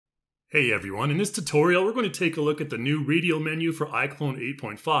Hey everyone, in this tutorial we're going to take a look at the new Radial menu for iClone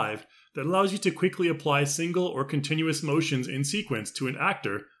 8.5 that allows you to quickly apply single or continuous motions in sequence to an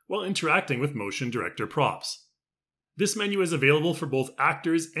actor while interacting with motion director props. This menu is available for both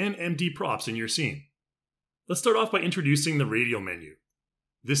actors and MD props in your scene. Let's start off by introducing the Radial menu.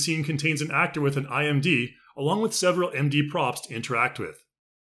 This scene contains an actor with an IMD along with several MD props to interact with.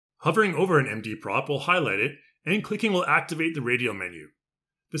 Hovering over an MD prop will highlight it, and clicking will activate the Radial menu.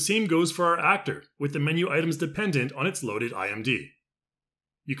 The same goes for our actor, with the menu items dependent on its loaded IMD.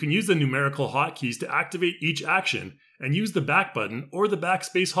 You can use the numerical hotkeys to activate each action, and use the back button or the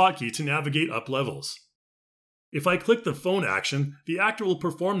backspace hotkey to navigate up levels. If I click the phone action, the actor will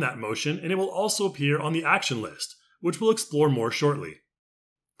perform that motion and it will also appear on the action list, which we'll explore more shortly.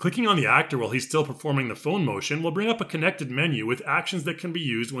 Clicking on the actor while he's still performing the phone motion will bring up a connected menu with actions that can be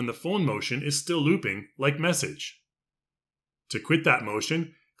used when the phone motion is still looping, like message. To quit that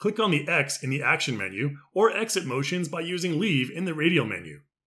motion, click on the X in the action menu, or exit motions by using leave in the Radial menu.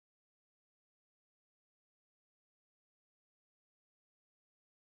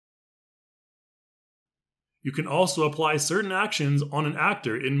 You can also apply certain actions on an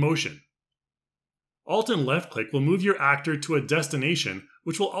actor in motion. Alt and left click will move your actor to a destination,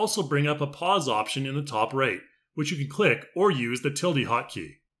 which will also bring up a pause option in the top right, which you can click or use the tilde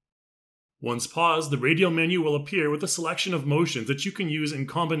hotkey. Once paused, the Radial menu will appear with a selection of motions that you can use in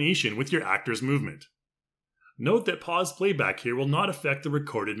combination with your actor's movement. Note that pause playback here will not affect the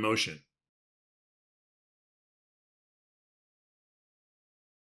recorded motion.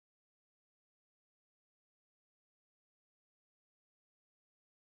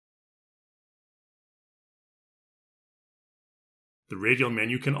 The Radial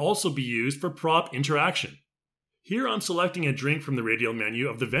menu can also be used for prop interaction. Here I'm selecting a drink from the Radial menu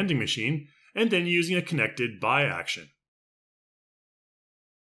of the vending machine and then using a connected buy action.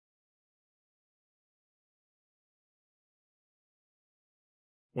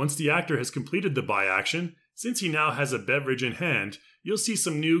 Once the actor has completed the buy action, since he now has a beverage in hand, you'll see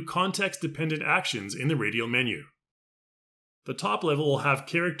some new context-dependent actions in the Radial menu. The top level will have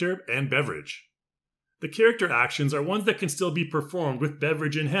character and beverage. The character actions are ones that can still be performed with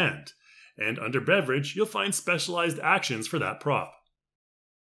beverage in hand, and under beverage, you'll find specialized actions for that prop.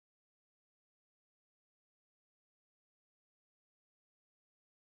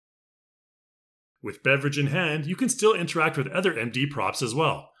 With beverage in hand, you can still interact with other MD props as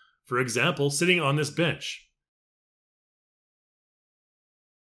well, for example, sitting on this bench.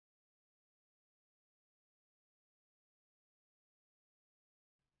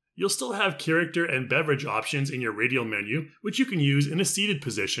 You'll still have character and beverage options in your Radial menu, which you can use in a seated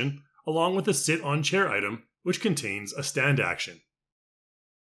position, along with a sit on chair item, which contains a stand action.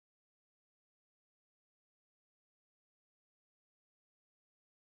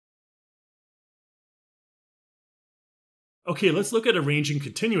 Okay, let's look at arranging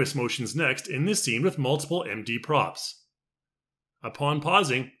continuous motions next in this scene with multiple MD props. Upon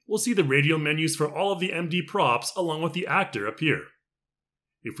pausing, we'll see the Radial menus for all of the MD props along with the actor appear.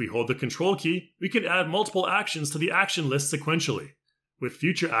 If we hold the Control key, we can add multiple actions to the action list sequentially, with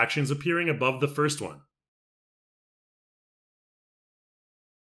future actions appearing above the first one.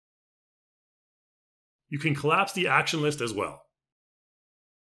 You can collapse the action list as well.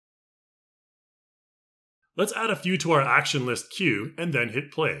 Let's add a few to our action list queue and then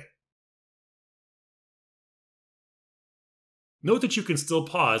hit play. Note that you can still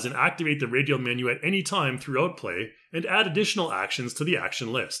pause and activate the Radial menu at any time throughout play and add additional actions to the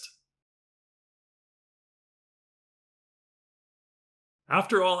action list.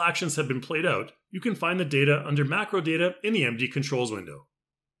 After all actions have been played out, you can find the data under Macro Data in the MD Controls window.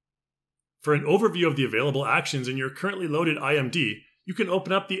 For an overview of the available actions in your currently loaded IMD, you can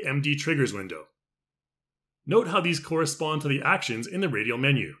open up the MD Triggers window. Note how these correspond to the actions in the Radial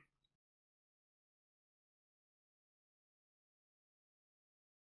menu.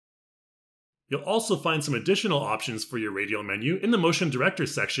 You'll also find some additional options for your Radial menu in the Motion Director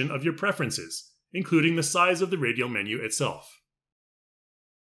section of your preferences, including the size of the Radial menu itself.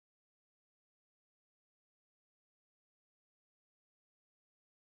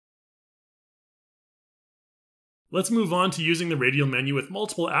 Let's move on to using the Radial menu with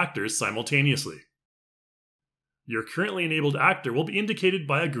multiple actors simultaneously. Your currently enabled actor will be indicated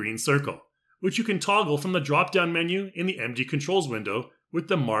by a green circle, which you can toggle from the drop-down menu in the MD Controls window with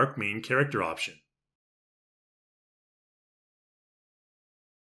the Mark Main Character option.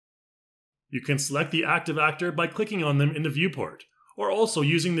 You can select the active actor by clicking on them in the viewport, or also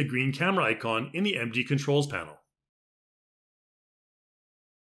using the green camera icon in the MD Controls panel.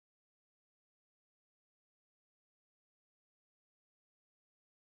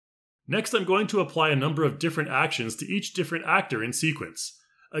 Next, I'm going to apply a number of different actions to each different actor in sequence.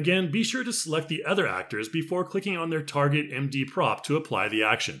 Again, be sure to select the other actors before clicking on their target MD prop to apply the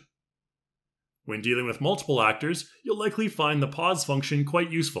action. When dealing with multiple actors, you'll likely find the pause function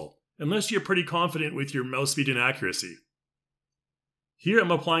quite useful, unless you're pretty confident with your mouse speed and accuracy. Here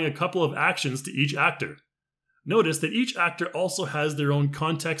I'm applying a couple of actions to each actor. Notice that each actor also has their own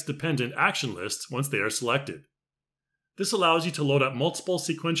context-dependent action lists once they are selected. This allows you to load up multiple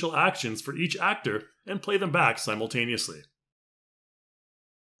sequential actions for each actor and play them back simultaneously.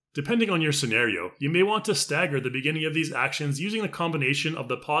 Depending on your scenario, you may want to stagger the beginning of these actions using the combination of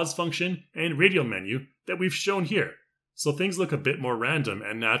the pause function and radial menu that we've shown here, so things look a bit more random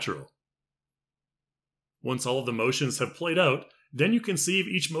and natural. Once all of the motions have played out, then you can save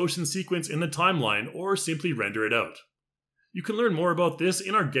each motion sequence in the timeline or simply render it out. You can learn more about this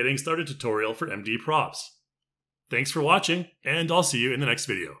in our Getting Started tutorial for MD props. Thanks for watching, and I'll see you in the next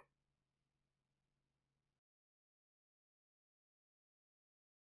video.